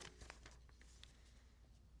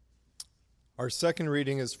Our second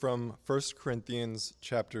reading is from 1 Corinthians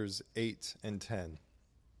chapters 8 and 10.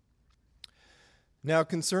 Now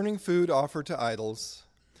concerning food offered to idols,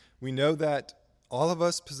 we know that all of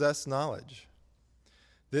us possess knowledge.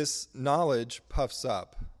 This knowledge puffs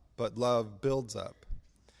up, but love builds up.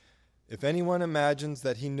 If anyone imagines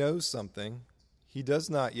that he knows something, he does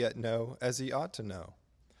not yet know as he ought to know.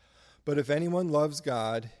 But if anyone loves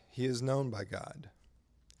God, he is known by God.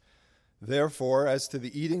 Therefore, as to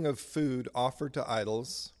the eating of food offered to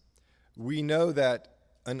idols, we know that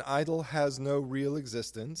an idol has no real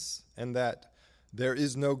existence and that there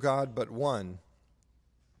is no God but one.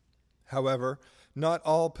 However, not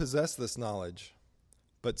all possess this knowledge,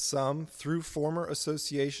 but some, through former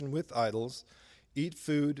association with idols, eat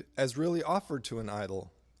food as really offered to an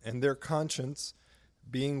idol, and their conscience,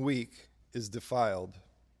 being weak, is defiled.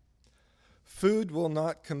 Food will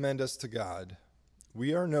not commend us to God.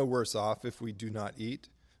 We are no worse off if we do not eat,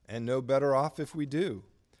 and no better off if we do.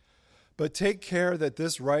 But take care that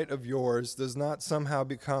this right of yours does not somehow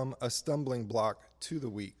become a stumbling block to the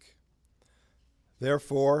weak.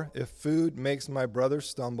 Therefore, if food makes my brother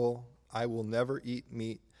stumble, I will never eat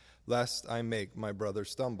meat, lest I make my brother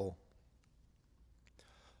stumble.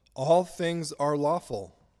 All things are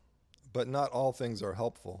lawful, but not all things are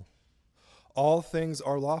helpful. All things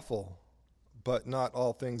are lawful, but not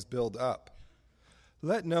all things build up.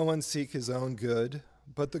 Let no one seek his own good,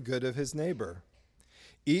 but the good of his neighbor.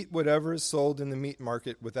 Eat whatever is sold in the meat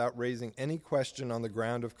market without raising any question on the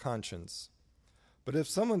ground of conscience. But if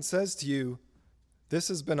someone says to you, "This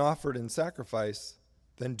has been offered in sacrifice,"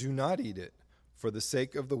 then do not eat it, for the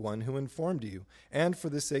sake of the one who informed you, and for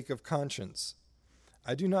the sake of conscience.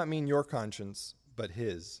 I do not mean your conscience, but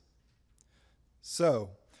his.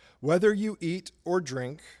 So, whether you eat or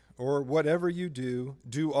drink, or whatever you do,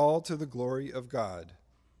 do all to the glory of God.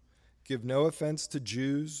 Give no offense to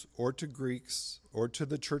Jews or to Greeks or to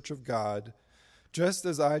the church of God, just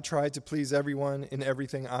as I try to please everyone in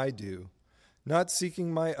everything I do, not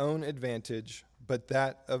seeking my own advantage, but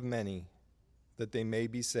that of many, that they may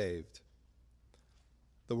be saved.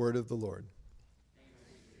 The word of the Lord.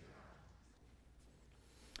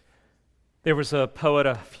 There was a poet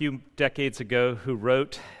a few decades ago who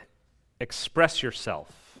wrote, "Express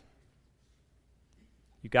yourself.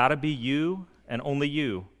 You gotta be you and only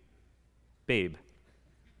you, babe.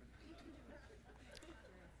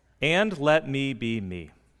 And let me be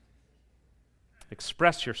me.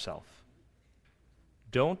 Express yourself.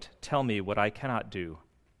 Don't tell me what I cannot do,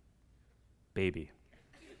 baby."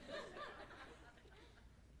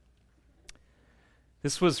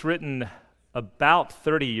 This was written about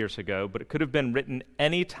 30 years ago, but it could have been written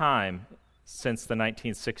any time since the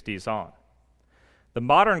 1960s on. The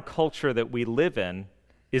modern culture that we live in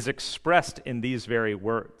is expressed in these very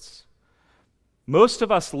words. Most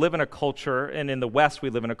of us live in a culture, and in the West we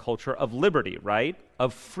live in a culture of liberty, right?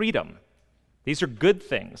 Of freedom. These are good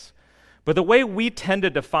things. But the way we tend to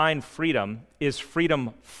define freedom is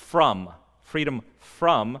freedom from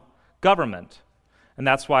government. And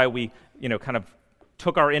that's why we, kind of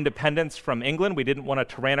took our independence from England. We didn't want a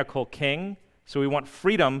tyrannical king, so we want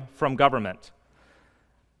freedom from government.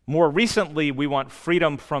 More recently, we want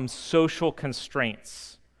freedom from social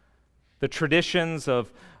constraints. The traditions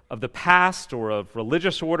of the past or of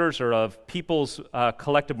religious orders or of people's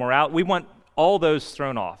collective morale, we want all those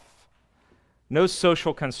thrown off. No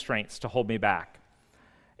social constraints to hold me back.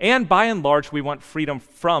 And by and large, we want freedom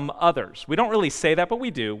from others. We don't really say that, but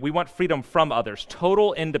we do. We want freedom from others,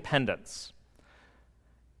 total independence.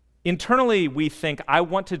 Internally, we think, I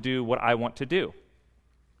want to do what I want to do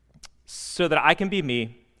so that I can be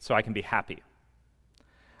me, so I can be happy.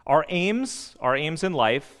 Our aims in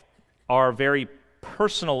life are very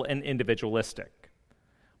personal and individualistic.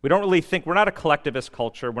 We don't really think, we're not a collectivist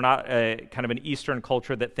culture, we're not a kind of an Eastern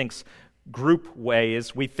culture that thinks group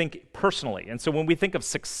ways, we think personally. And so when we think of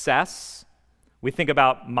success, I think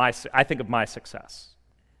of my success.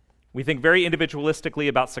 We think very individualistically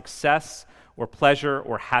about success or pleasure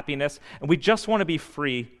or happiness, and we just want to be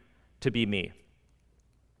free to be me.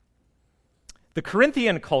 The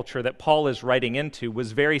Corinthian culture that Paul is writing into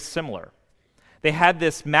was very similar. They had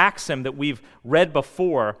this maxim that we've read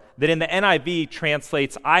before that in the NIV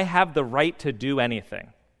translates, I have the right to do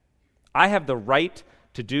anything. I have the right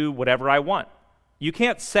to do whatever I want. You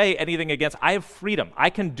can't say anything against, I have freedom. I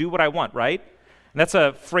can do what I want, right? And that's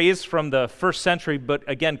a phrase from the first century, but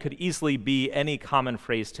again, could easily be any common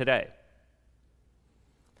phrase today.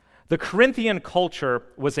 The Corinthian culture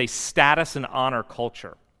was a status and honor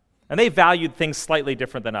culture. And they valued things slightly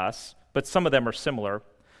different than us, but some of them are similar.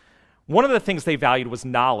 One of the things they valued was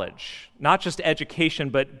knowledge, not just education,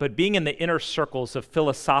 but being in the inner circles of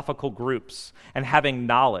philosophical groups and having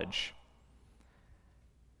knowledge.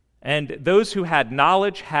 And those who had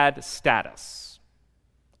knowledge had status.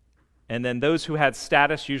 And then those who had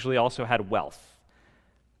status usually also had wealth.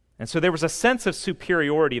 And so there was a sense of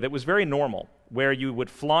superiority that was very normal, where you would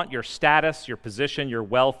flaunt your status, your position, your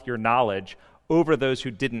wealth, your knowledge over those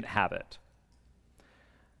who didn't have it.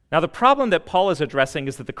 Now, the problem that Paul is addressing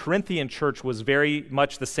is that the Corinthian church was very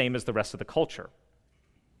much the same as the rest of the culture.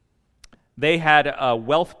 They had a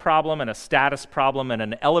wealth problem and a status problem and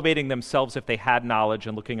an elevating themselves if they had knowledge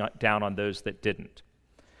and looking down on those that didn't.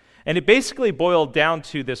 And it basically boiled down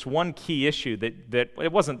to this one key issue that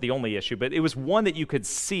it wasn't the only issue, but it was one that you could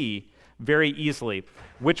see very easily,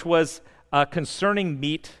 which was concerning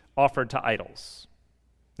meat offered to idols.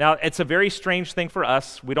 Now, it's a very strange thing for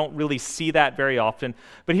us. We don't really see that very often.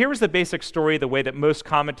 But here was the basic story, the way that most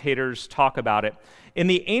commentators talk about it. In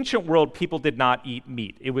the ancient world, people did not eat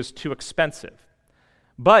meat. It was too expensive.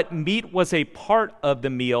 But meat was a part of the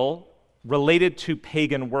meal related to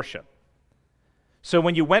pagan worship. So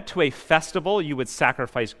when you went to a festival, you would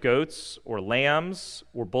sacrifice goats or lambs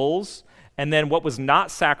or bulls, and then what was not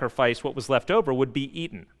sacrificed, what was left over, would be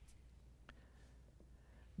eaten.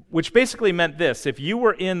 Which basically meant this: if you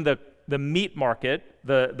were in the meat market,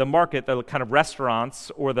 the market, the kind of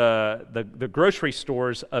restaurants or the grocery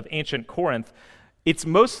stores of ancient Corinth, it's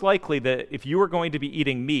most likely that if you were going to be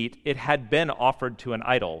eating meat, it had been offered to an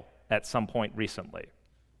idol at some point recently.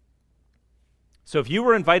 So if you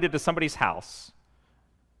were invited to somebody's house,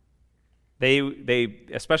 they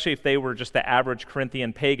especially if they were just the average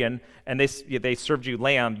Corinthian pagan, and they served you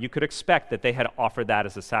lamb, you could expect that they had offered that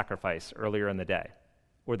as a sacrifice earlier in the day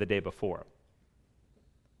or the day before.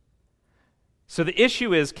 So the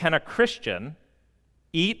issue is, can a Christian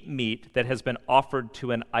eat meat that has been offered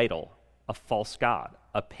to an idol, a false god,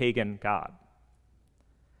 a pagan god?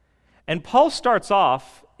 And Paul starts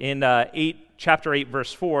off in chapter 8,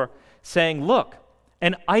 verse 4, saying, look,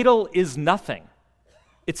 an idol is nothing.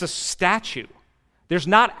 It's a statue. There's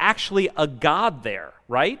not actually a god there,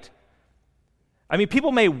 right? I mean,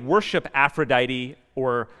 people may worship Aphrodite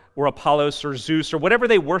or Apollos or Zeus or whatever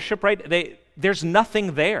they worship, right? There's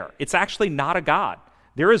nothing there. It's actually not a god.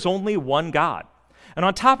 There is only one God. And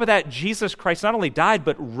on top of that, Jesus Christ not only died,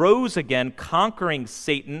 but rose again, conquering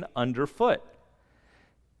Satan underfoot.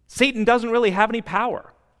 Satan doesn't really have any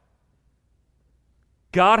power.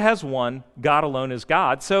 God has won. God alone is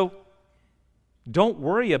God. So don't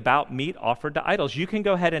worry about meat offered to idols. You can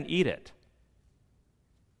go ahead and eat it.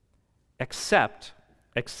 Except,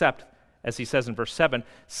 as he says in verse 7,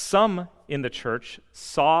 some in the church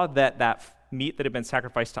saw that meat that had been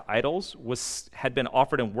sacrificed to idols had been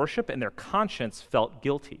offered in worship, and their conscience felt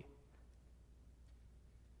guilty.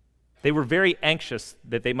 They were very anxious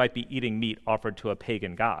that they might be eating meat offered to a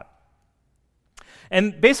pagan god.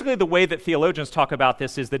 And basically the way that theologians talk about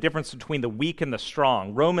this is the difference between the weak and the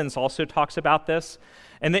strong. Romans also talks about this.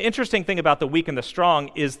 And the interesting thing about the weak and the strong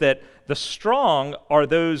is that the strong are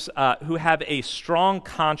those who have a strong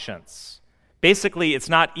conscience. Basically, it's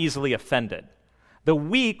not easily offended. The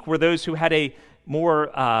weak were those who had a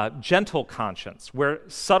more gentle conscience, where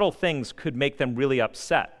subtle things could make them really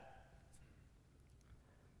upset.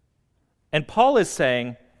 And Paul is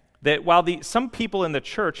saying that while some people in the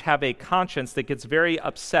church have a conscience that gets very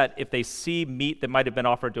upset if they see meat that might have been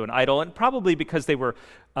offered to an idol, and probably because they were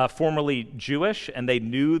formerly Jewish and they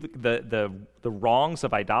knew the wrongs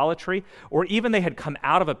of idolatry, or even they had come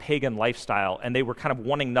out of a pagan lifestyle and they were kind of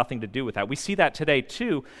wanting nothing to do with that. We see that today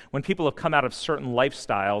too when people have come out of certain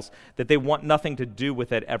lifestyles that they want nothing to do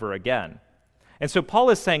with it ever again. And so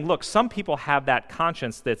Paul is saying, look, some people have that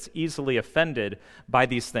conscience that's easily offended by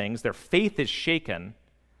these things. Their faith is shaken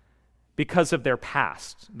because of their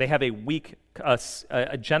past. They have a weak,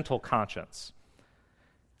 a gentle conscience.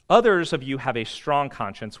 Others of you have a strong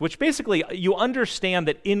conscience, which basically you understand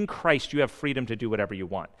that in Christ you have freedom to do whatever you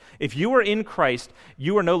want. If you are in Christ,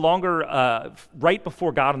 you are no longer right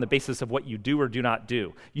before God on the basis of what you do or do not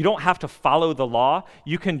do. You don't have to follow the law.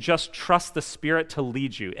 You can just trust the Spirit to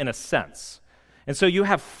lead you, in a sense. And so you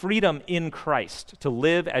have freedom in Christ to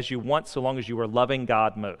live as you want so long as you are loving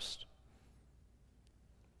God most.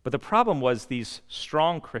 But the problem was these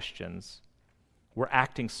strong Christians were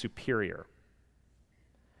acting superior.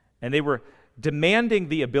 And they were demanding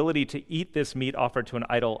the ability to eat this meat offered to an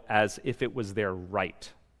idol as if it was their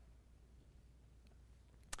right.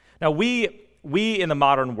 Now, we in the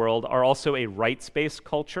modern world are also a rights-based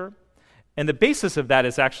culture, and the basis of that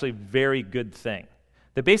is actually a very good thing.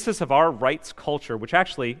 The basis of our rights culture, which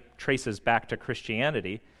actually traces back to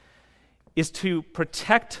Christianity, is to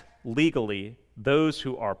protect legally those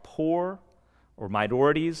who are poor or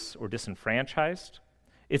minorities or disenfranchised.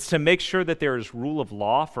 It's to make sure that there is rule of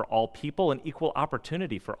law for all people and equal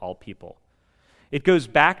opportunity for all people. It goes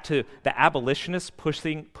back to the abolitionists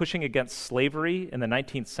pushing against slavery in the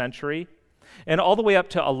 19th century, and all the way up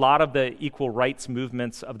to a lot of the equal rights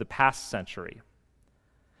movements of the past century.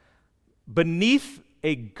 Beneath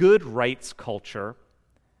a good rights culture,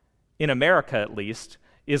 in America at least,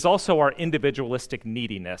 is also our individualistic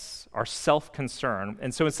neediness, our self-concern.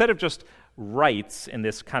 And so instead of just rights in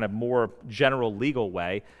this kind of more general legal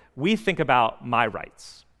way, we think about my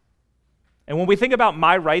rights. And when we think about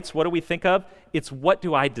my rights, what do we think of? It's what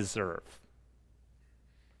do I deserve?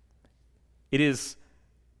 It is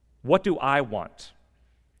what do I want?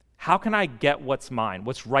 How can I get what's mine,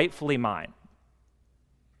 what's rightfully mine?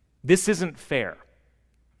 This isn't fair,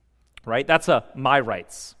 right? That's a my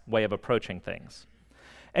rights way of approaching things.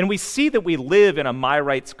 And we see that we live in a my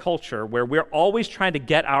rights culture where we're always trying to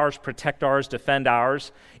get ours, protect ours, defend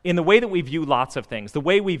ours in the way that we view lots of things, the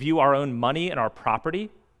way we view our own money and our property,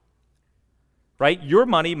 right? Your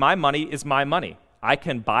money, my money is my money. I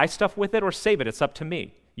can buy stuff with it or save it. It's up to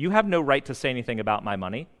me. You have no right to say anything about my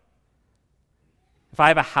money. If I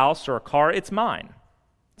have a house or a car, it's mine.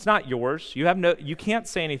 It's not yours. You can't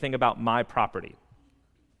say anything about my property.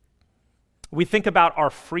 We think about our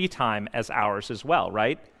free time as ours as well,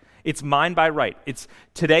 right? It's mine by right.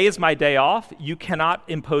 Today is my day off. You cannot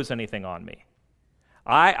impose anything on me.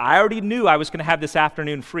 I already knew I was going to have this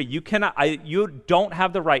afternoon free. You don't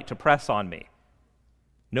have the right to press on me.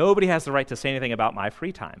 Nobody has the right to say anything about my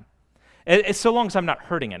free time. It's so long as I'm not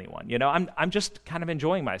hurting anyone. I'm just kind of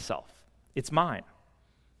enjoying myself. It's mine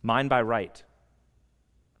by right.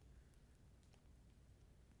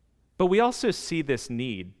 But we also see this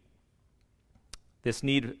need.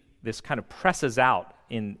 This kind of presses out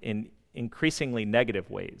in increasingly negative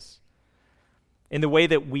ways, in the way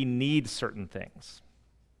that we need certain things,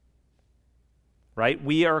 right?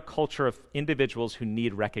 We are a culture of individuals who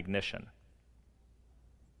need recognition.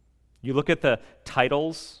 You look at the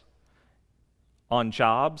titles on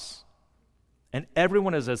jobs, and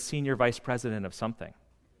everyone is a senior vice president of something.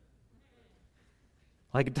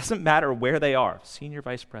 Like, it doesn't matter where they are, senior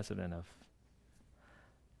vice president of.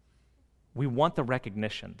 We want the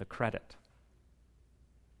recognition, the credit.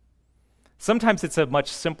 Sometimes it's a much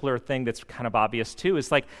simpler thing that's kind of obvious too.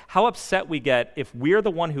 It's like how upset we get if we're the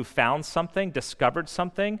one who found something, discovered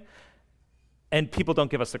something, and people don't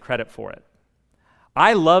give us the credit for it.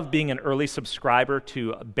 I love being an early subscriber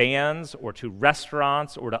to bands or to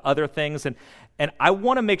restaurants or to other things, and I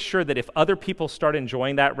want to make sure that if other people start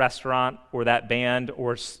enjoying that restaurant or that band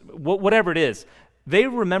or whatever it is, they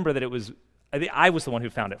remember that I was the one who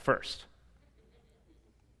found it first.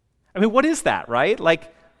 I mean, what is that, right?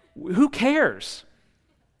 Like, who cares?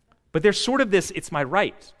 But there's sort of this, it's my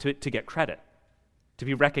right to get credit, to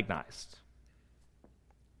be recognized.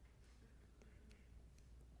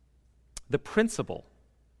 The principle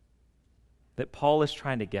that Paul is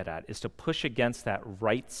trying to get at is to push against that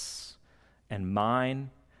rights and mine,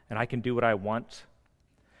 and I can do what I want,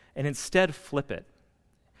 and instead flip it.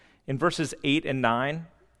 In verses 8 and 9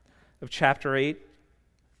 of chapter 8,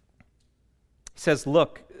 he says,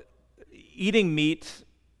 look, eating meat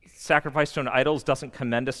sacrificed to idols doesn't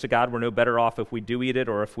commend us to God. We're no better off if we do eat it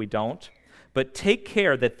or if we don't. But take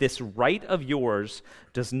care that this right of yours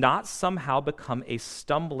does not somehow become a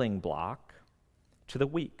stumbling block to the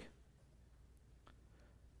weak.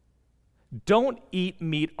 Don't eat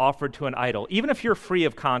meat offered to an idol, even if you're free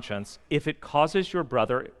of conscience, if it causes your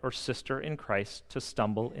brother or sister in Christ to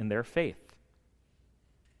stumble in their faith.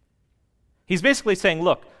 He's basically saying,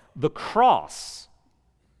 look, the cross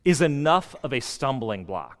is enough of a stumbling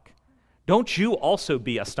block. Don't you also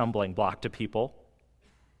be a stumbling block to people?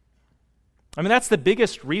 I mean, that's the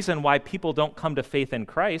biggest reason why people don't come to faith in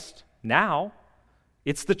Christ now.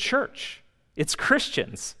 It's the church. It's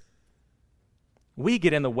Christians. We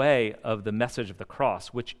get in the way of the message of the cross,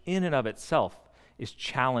 which in and of itself is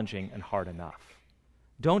challenging and hard enough.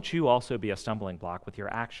 Don't you also be a stumbling block with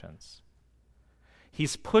your actions?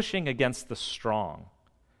 He's pushing against the strong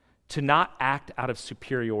to not act out of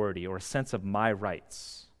superiority or a sense of my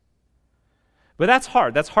rights. But that's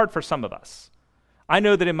hard. That's hard for some of us. I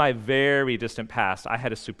know that in my very distant past, I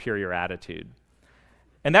had a superior attitude.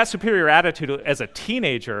 And that superior attitude as a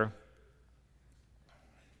teenager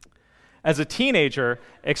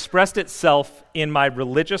expressed itself in my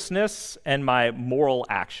religiousness and my moral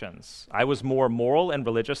actions. I was more moral and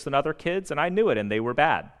religious than other kids, and I knew it, and they were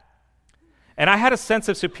bad. And I had a sense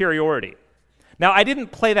of superiority. Now, I didn't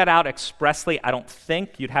play that out expressly, I don't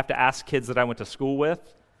think. You'd have to ask kids that I went to school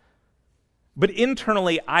with. But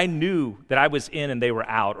internally, I knew that I was in and they were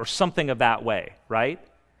out, or something of that way, right?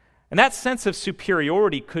 And that sense of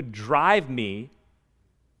superiority could drive me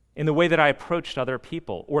in the way that I approached other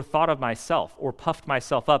people, or thought of myself, or puffed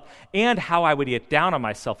myself up, and how I would get down on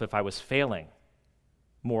myself if I was failing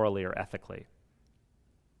morally or ethically.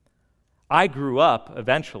 I grew up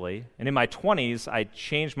eventually, and in my 20s, I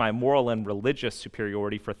changed my moral and religious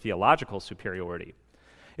superiority for theological superiority.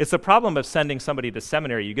 It's the problem of sending somebody to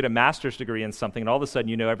seminary. You get a master's degree in something, and all of a sudden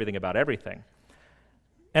you know everything about everything.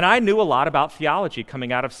 And I knew a lot about theology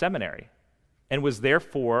coming out of seminary, and was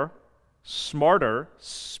therefore smarter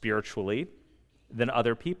spiritually than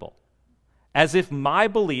other people, as if my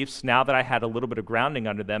beliefs, now that I had a little bit of grounding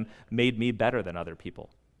under them, made me better than other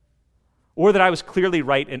people, or that I was clearly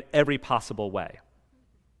right in every possible way.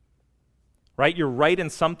 Right? You're right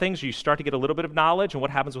in some things, you start to get a little bit of knowledge, and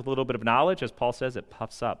what happens with a little bit of knowledge? As Paul says, it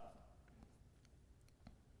puffs up.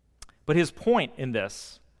 But his point in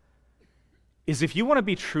this is, if you want to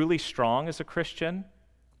be truly strong as a Christian,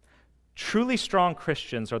 truly strong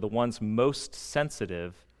Christians are the ones most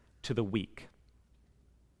sensitive to the weak,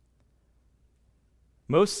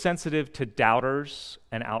 most sensitive to doubters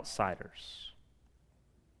and outsiders,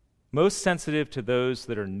 most sensitive to those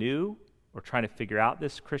that are new or trying to figure out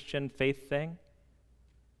this Christian faith thing.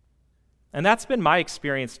 And that's been my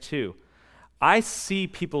experience too. I see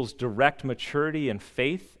people's direct maturity and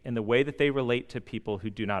faith in the way that they relate to people who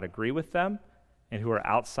do not agree with them and who are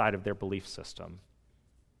outside of their belief system.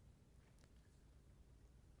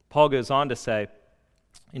 Paul goes on to say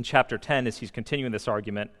in chapter 10, as he's continuing this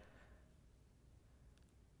argument,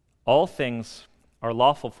 all things are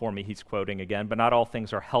lawful for me, he's quoting again, but not all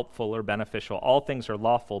things are helpful or beneficial. All things are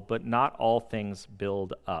lawful, but not all things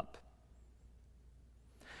build up.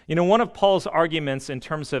 You know, one of Paul's arguments in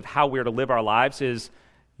terms of how we're to live our lives is,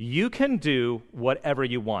 you can do whatever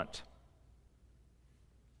you want.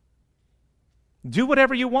 Do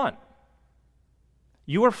whatever you want.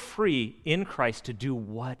 You are free in Christ to do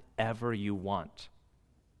whatever you want.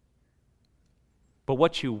 But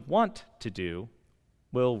what you want to do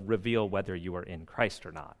will reveal whether you are in Christ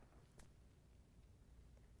or not.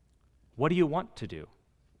 What do you want to do?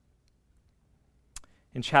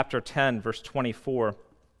 In chapter 10, verse 24,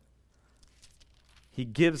 he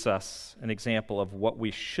gives us an example of what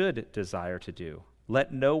we should desire to do.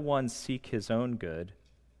 Let no one seek his own good,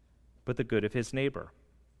 but the good of his neighbor,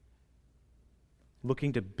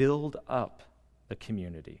 looking to build up the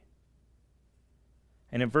community.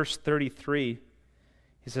 And in verse 33,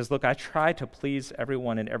 he says, look, I try to please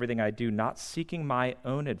everyone in everything I do, not seeking my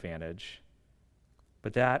own advantage,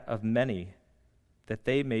 but that of many, that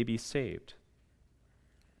they may be saved.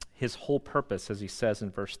 His whole purpose, as he says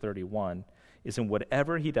in verse 31, is in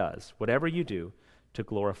whatever he does, whatever you do, to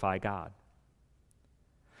glorify God.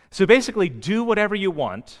 So basically, do whatever you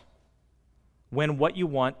want when what you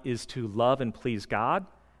want is to love and please God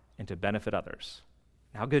and to benefit others.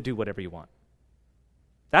 Now go do whatever you want.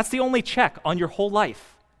 That's the only check on your whole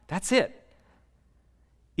life. That's it.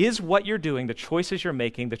 Is what you're doing, the choices you're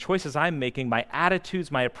making, the choices I'm making, my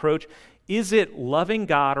attitudes, my approach, is it loving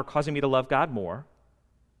God or causing me to love God more?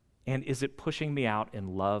 And is it pushing me out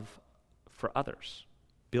in love for others,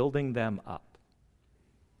 building them up?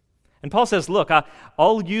 And Paul says, look,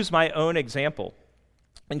 I'll use my own example.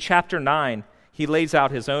 In chapter 9, he lays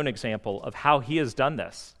out his own example of how he has done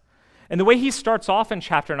this. And the way he starts off in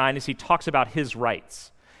chapter 9 is he talks about his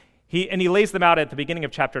rights. He lays them out at the beginning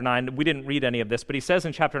of chapter 9. We didn't read any of this, but he says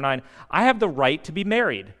in chapter 9, I have the right to be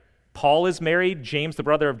married. Paul is married. James, the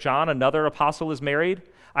brother of John, another apostle, is married.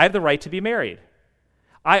 I have the right to be married.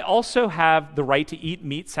 I also have the right to eat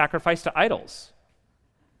meat sacrificed to idols.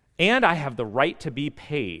 And I have the right to be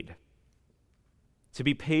paid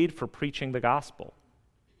for preaching the gospel.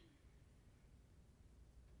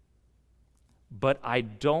 But I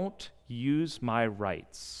don't use my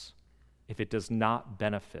rights if it does not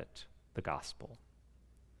benefit the gospel.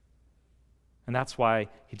 And that's why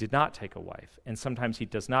he did not take a wife. And sometimes he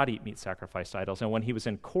does not eat meat sacrificed to idols. And when he was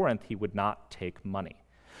in Corinth, he would not take money.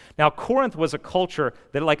 Now, Corinth was a culture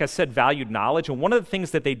that, like I said, valued knowledge. And one of the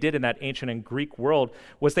things that they did in that ancient and Greek world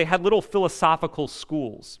was they had little philosophical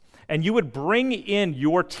schools. And you would bring in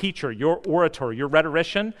your teacher, your orator, your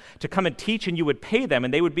rhetorician to come and teach, and you would pay them.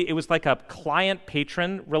 And it was like a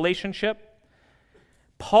client-patron relationship.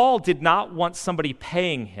 Paul did not want somebody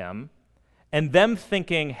paying him and them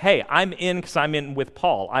thinking, hey, I'm in because I'm in with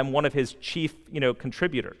Paul. I'm one of his chief,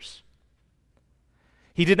 contributors.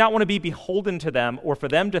 He did not want to be beholden to them or for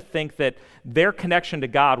them to think that their connection to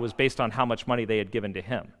God was based on how much money they had given to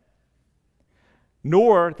him,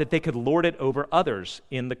 nor that they could lord it over others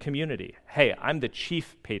in the community. Hey, I'm the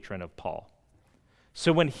chief patron of Paul.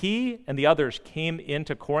 So when he and the others came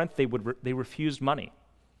into Corinth, they refused money.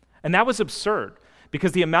 And that was absurd,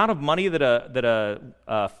 because the amount of money that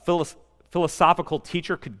a philosophical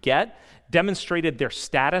teacher could get demonstrated their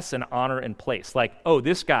status and honor and place. Like, oh,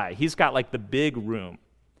 this guy, he's got like the big room,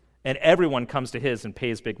 and everyone comes to his and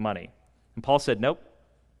pays big money. And Paul said, nope,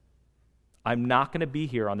 I'm not going to be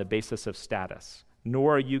here on the basis of status,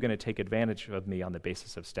 nor are you going to take advantage of me on the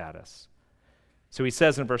basis of status. So he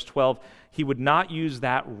says in verse 12, he would not use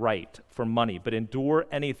that right for money, but endure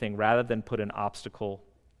anything rather than put an obstacle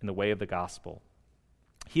in the way of the gospel.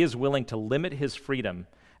 He is willing to limit his freedom,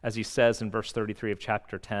 as he says in verse 33 of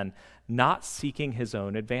chapter 10, not seeking his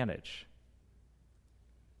own advantage.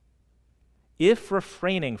 If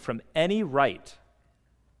refraining from any right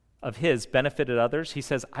of his benefited others, he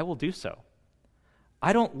says, I will do so.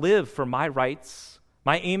 I don't live for my rights.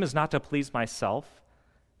 My aim is not to please myself,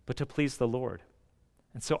 but to please the Lord.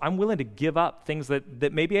 And so I'm willing to give up things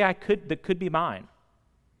that maybe that could be mine,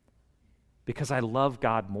 because I love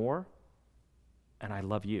God more and I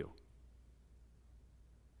love you.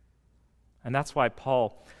 And that's why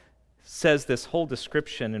Paul says this whole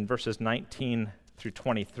description in verses 19 through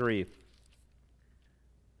 23,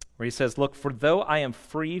 where he says, look, for though I am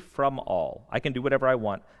free from all, I can do whatever I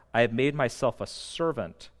want, I have made myself a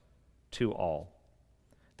servant to all,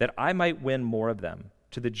 that I might win more of them.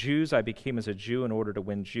 To the Jews I became as a Jew in order to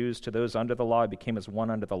win Jews. To those under the law I became as one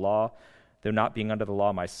under the law, though not being under the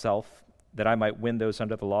law myself, that I might win those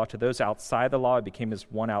under the law. To those outside the law I became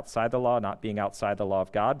as one outside the law, not being outside the law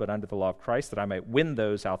of God, but under the law of Christ, that I might win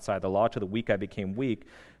those outside the law. To the weak I became weak,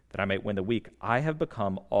 that I might win the weak. I have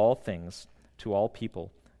become all things to all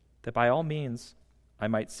people, that by all means I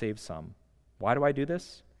might save some. Why do I do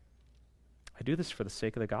this? I do this for the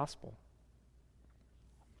sake of the gospel.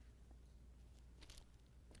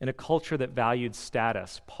 In a culture that valued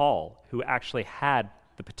status, Paul, who actually had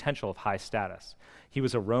the potential of high status, he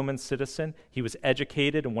was a Roman citizen, he was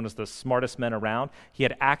educated and one of the smartest men around, he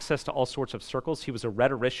had access to all sorts of circles, he was a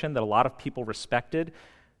rhetorician that a lot of people respected,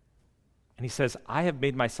 and he says, I have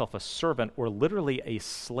made myself a servant, or literally a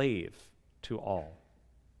slave, to all.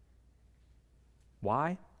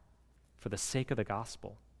 Why? For the sake of the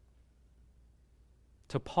gospel.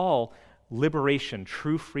 To Paul, liberation,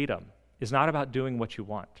 true freedom, is not about doing what you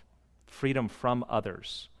want, freedom from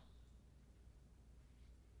others.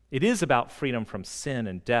 It is about freedom from sin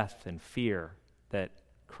and death and fear that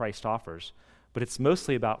Christ offers, but it's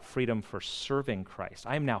mostly about freedom for serving Christ.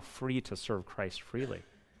 I am now free to serve Christ freely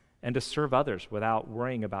and to serve others without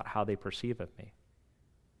worrying about how they perceive of me.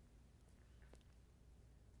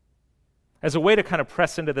 As a way to kind of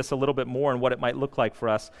press into this a little bit more and what it might look like for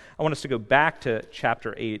us, I want us to go back to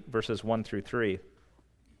chapter 8, verses 1 through 3.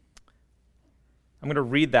 I'm going to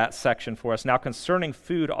read that section for us. Now, concerning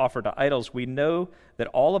food offered to idols, we know that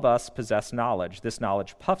all of us possess knowledge. This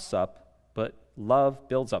knowledge puffs up, but love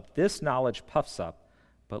builds up. This knowledge puffs up,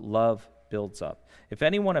 but love builds up. If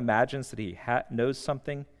anyone imagines that he knows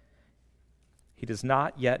something, he does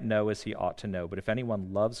not yet know as he ought to know. But if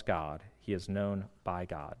anyone loves God, he is known by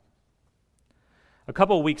God. A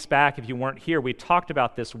couple of weeks back, if you weren't here, we talked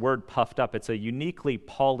about this word puffed up. It's a uniquely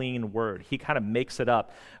Pauline word. He kind of makes it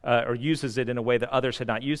up or uses it in a way that others had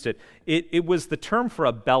not used it. It was the term for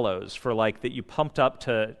a bellows, for like that you pumped up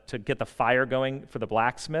to get the fire going for the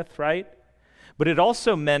blacksmith, right? But it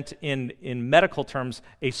also meant in medical terms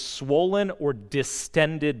a swollen or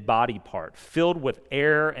distended body part filled with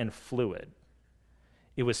air and fluid.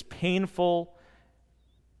 It was painful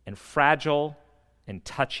and fragile and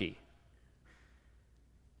touchy.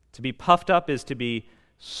 To be puffed up is to be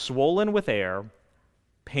swollen with air,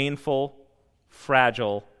 painful,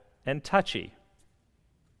 fragile, and touchy.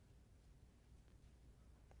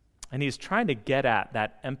 And he's trying to get at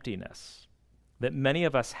that emptiness that many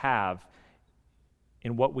of us have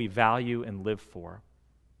in what we value and live for.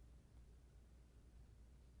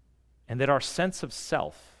 And that our sense of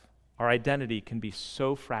self, our identity, can be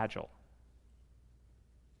so fragile.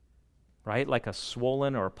 Right? Like a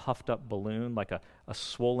swollen or puffed up balloon, like a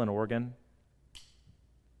swollen organ.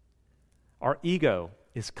 Our ego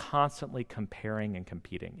is constantly comparing and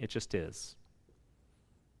competing. It just is.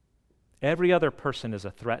 Every other person is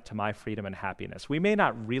a threat to my freedom and happiness. We may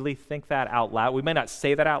not really think that out loud. We may not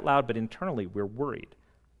say that out loud, but internally we're worried.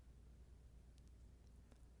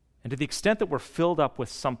 And to the extent that we're filled up with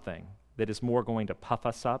something that is more going to puff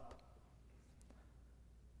us up,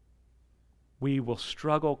 we will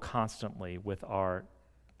struggle constantly with our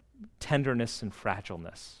tenderness and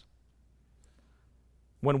fragileness.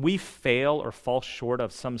 When we fail or fall short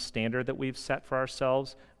of some standard that we've set for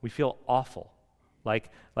ourselves, we feel awful,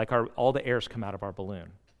 like all the airs come out of our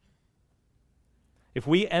balloon. If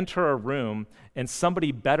we enter a room and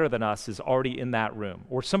somebody better than us is already in that room,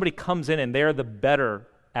 or somebody comes in and they're the better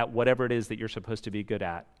at whatever it is that you're supposed to be good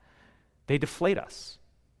at, they deflate us.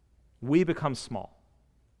 We become small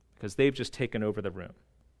because they've just taken over the room.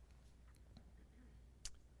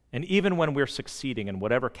 And even when we're succeeding in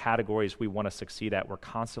whatever categories we want to succeed at, we're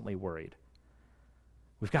constantly worried.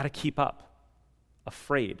 We've got to keep up,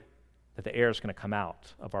 afraid that the air is going to come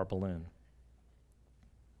out of our balloon.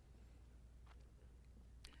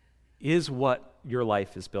 Is what your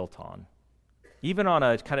life is built on, even on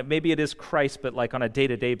a kind of, maybe it is Christ, but like on a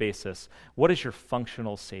day-to-day basis, what is your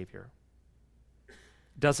functional Savior?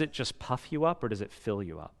 Does it just puff you up or does it fill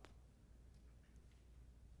you up?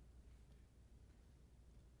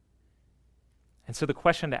 And so the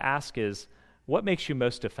question to ask is, what makes you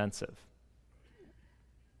most defensive?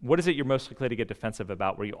 What is it you're most likely to get defensive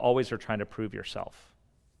about where you always are trying to prove yourself?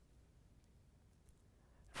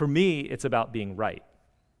 For me, it's about being right,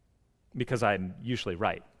 because I'm usually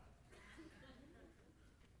right.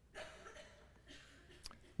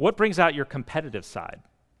 What brings out your competitive side,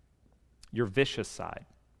 your vicious side?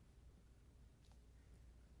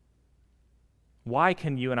 Why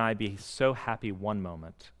can you and I be so happy one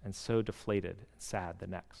moment and so deflated and sad the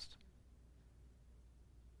next?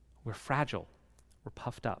 We're fragile. We're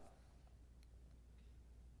puffed up.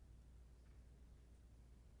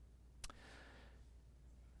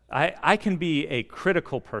 I can be a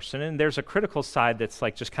critical person, and there's a critical side that's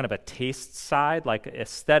like just kind of a taste side, like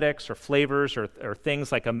aesthetics or flavors or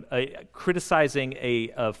things like criticizing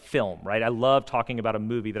a film, right? I love talking about a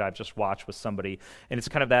movie that I've just watched with somebody, and it's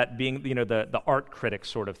kind of that being, the art critic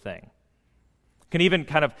sort of thing. Can even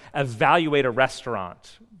kind of evaluate a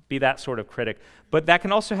restaurant, be that sort of critic, but that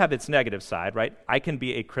can also have its negative side, right? I can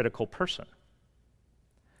be a critical person,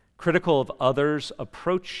 critical of others'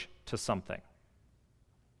 approach to something.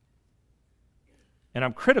 And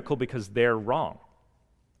I'm critical because they're wrong,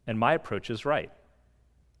 and my approach is right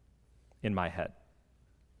in my head.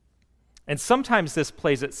 And sometimes this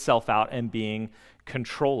plays itself out in being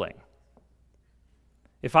controlling.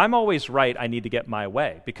 If I'm always right, I need to get my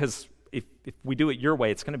way, because if we do it your way,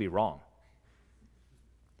 it's going to be wrong.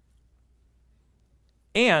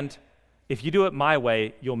 And if you do it my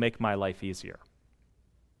way, you'll make my life easier.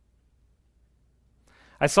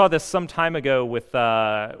 I saw this some time ago with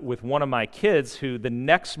one of my kids who the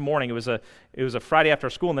next morning, it was a Friday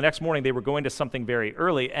after school, and the next morning they were going to something very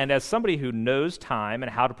early, and as somebody who knows time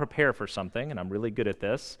and how to prepare for something, and I'm really good at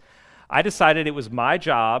this, I decided it was my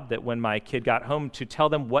job that when my kid got home to tell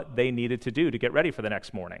them what they needed to do to get ready for the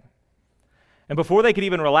next morning. And before they could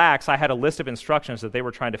even relax, I had a list of instructions that they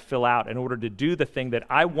were trying to fill out in order to do the thing that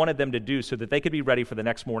I wanted them to do so that they could be ready for the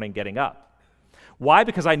next morning getting up. Why?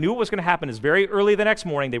 Because I knew what was going to happen is very early the next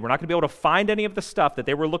morning, they were not going to be able to find any of the stuff that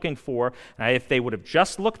they were looking for. And if they would have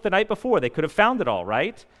just looked the night before, they could have found it all,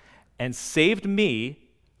 right? And saved me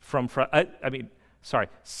from,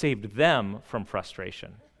 saved them from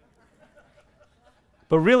frustration.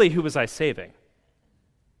 But really, who was I saving?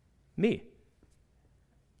 Me,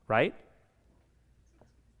 right?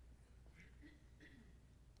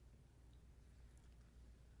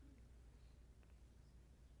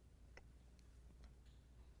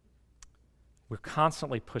 We're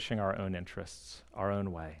constantly pushing our own interests, our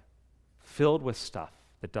own way, filled with stuff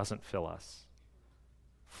that doesn't fill us.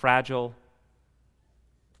 Fragile,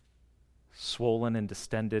 swollen and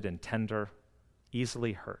distended and tender,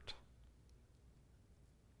 easily hurt.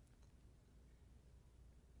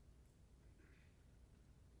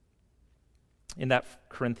 In that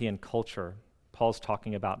Corinthian culture, Paul's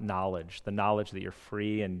talking about knowledge, the knowledge that you're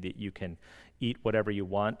free and that you can eat whatever you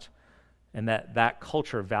want. And that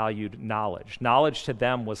culture valued knowledge. Knowledge to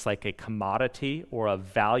them was like a commodity or a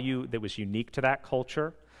value that was unique to that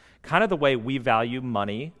culture, kind of the way we value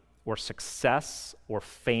money or success or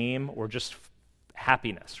fame or just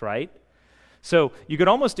happiness, right? So you could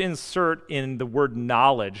almost insert in the word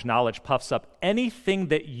knowledge puffs up, anything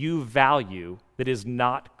that you value that is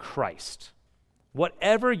not Christ.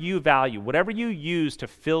 Whatever you value, whatever you use to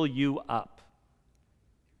fill you up,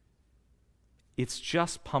 it's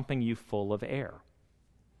just pumping you full of air.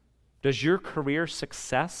 Does your career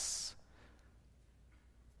success?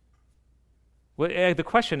 Well, the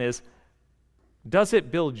question is, does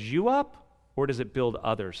it build you up or does it build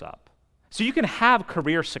others up? So you can have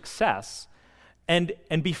career success and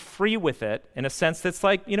be free with it in a sense that's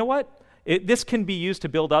like, you know what? This can be used to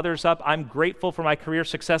build others up. I'm grateful for my career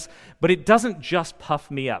success, but it doesn't just puff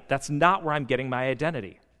me up. That's not where I'm getting my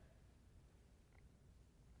identity.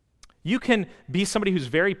 You can be somebody who's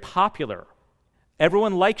very popular.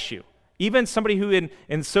 Everyone likes you. Even somebody who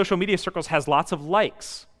in social media circles has lots of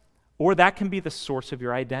likes. or that can be the source of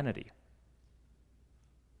your identity.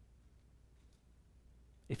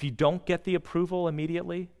 If you don't get the approval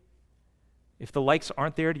immediately, if the likes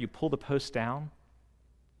aren't there, do you pull the post down?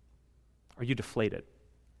 Are you deflated?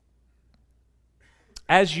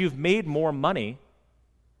 As you've made more money,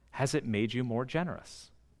 has it made you more generous?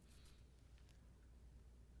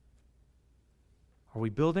 Are we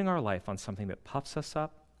building our life on something that puffs us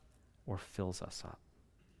up or fills us up?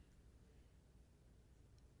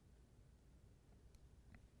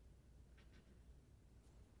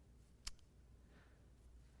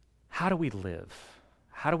 How do we live?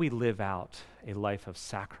 How do we live out a life of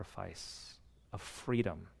sacrifice, of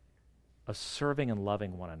freedom, of serving and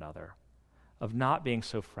loving one another, of not being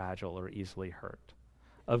so fragile or easily hurt,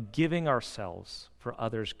 of giving ourselves for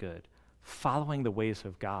others' good, following the ways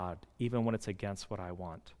of God, even when it's against what I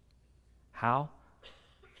want? How?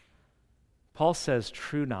 Paul says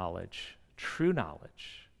true knowledge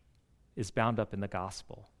is bound up in the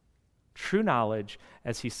gospel. True knowledge,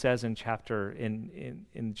 as he says in chapter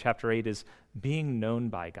 8, is being known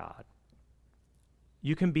by God.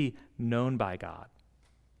 You can be known by God.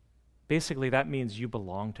 Basically, that means you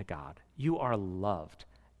belong to God. You are loved.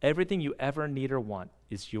 Everything you ever need or want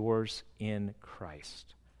is yours in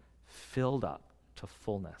Christ, filled up to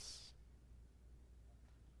fullness.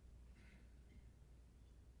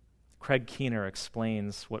 Craig Keener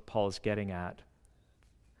explains what Paul is getting at.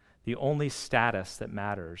 The only status that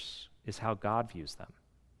matters is how God views them.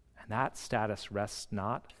 And that status rests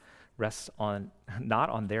not on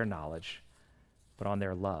their knowledge, but on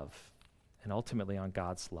their love, and ultimately on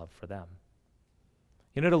God's love for them.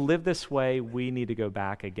 To live this way, we need to go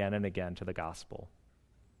back again and again to the gospel.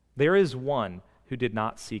 There is one who did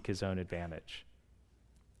not seek his own advantage.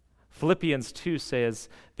 Philippians 2 says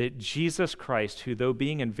that Jesus Christ, who though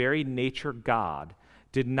being in very nature God,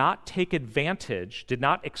 did not take advantage, did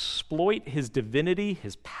not exploit his divinity,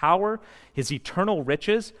 his power, his eternal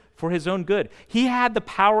riches for his own good. He had the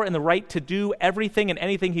power and the right to do everything and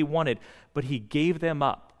anything he wanted, but he gave them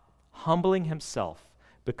up, humbling himself,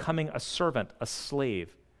 becoming a servant, a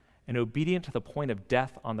slave, and obedient to the point of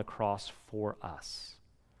death on the cross for us.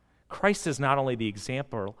 Christ is not only the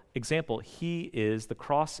example, the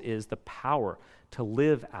cross is the power to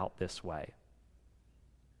live out this way.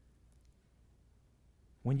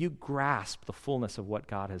 When you grasp the fullness of what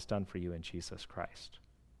God has done for you in Jesus Christ,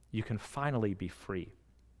 you can finally be free.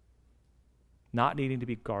 Not needing to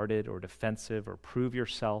be guarded or defensive or prove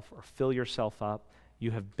yourself or fill yourself up,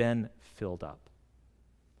 you have been filled up.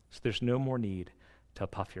 So there's no more need to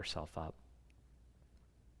puff yourself up.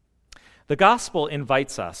 The gospel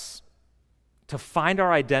invites us to find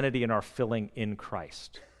our identity and our filling in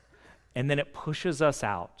Christ. And then it pushes us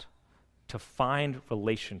out to find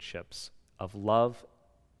relationships of love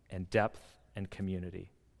and depth and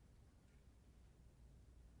community.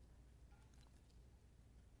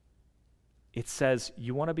 It says,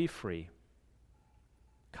 you want to be free,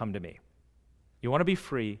 come to me. You want to be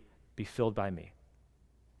free, be filled by me.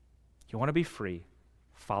 You want to be free,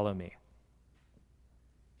 follow me.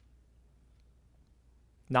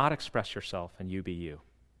 Not express yourself and you be you.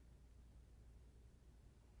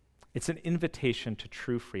 It's an invitation to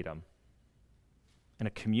true freedom and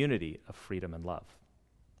a community of freedom and love.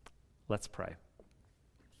 Let's pray.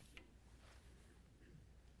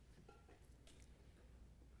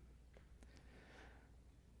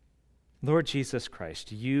 Lord Jesus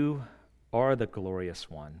Christ, you are the glorious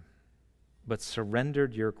one, but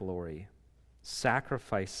surrendered your glory,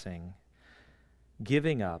 sacrificing,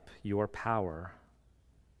 giving up your power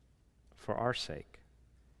for our sake.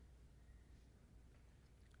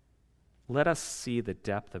 Let us see the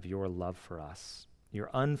depth of your love for us, your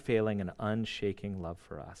unfailing and unshaking love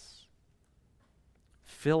for us.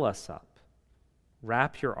 Fill us up.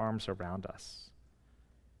 Wrap your arms around us.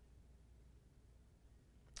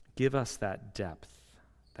 Give us that depth,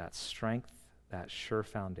 that strength, that sure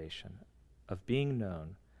foundation of being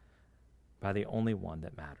known by the only one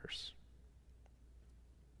that matters.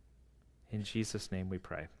 In Jesus' name we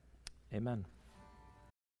pray. Amen.